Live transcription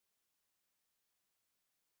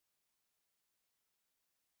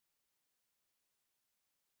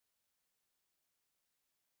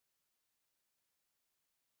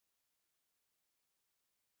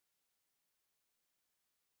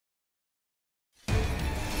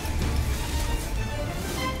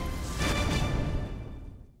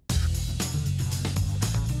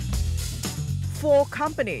4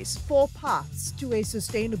 companies, 4 paths to a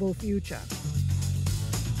sustainable future.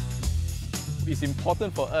 It's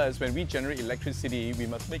important for us when we generate electricity, we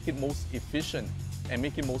must make it most efficient and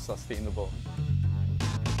make it most sustainable.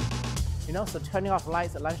 So turning off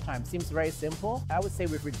lights at lunchtime seems very simple. I would say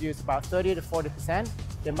we've reduced about 30 to 40%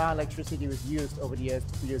 the amount of electricity was used over the years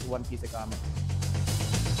to produce one piece of garment.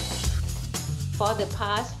 For the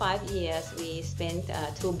past 5 years, we spent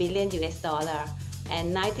 $2 billion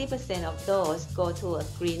and 90% of those go to a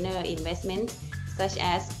greener investment, such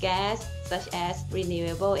as gas, such as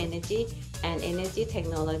renewable energy, and energy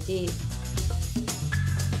technology.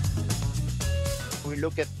 We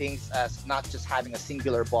look at things as not just having a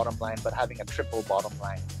singular bottom line, but having a triple bottom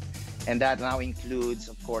line. And that now includes,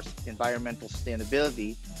 of course, environmental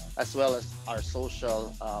sustainability, as well as our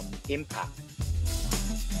social impact.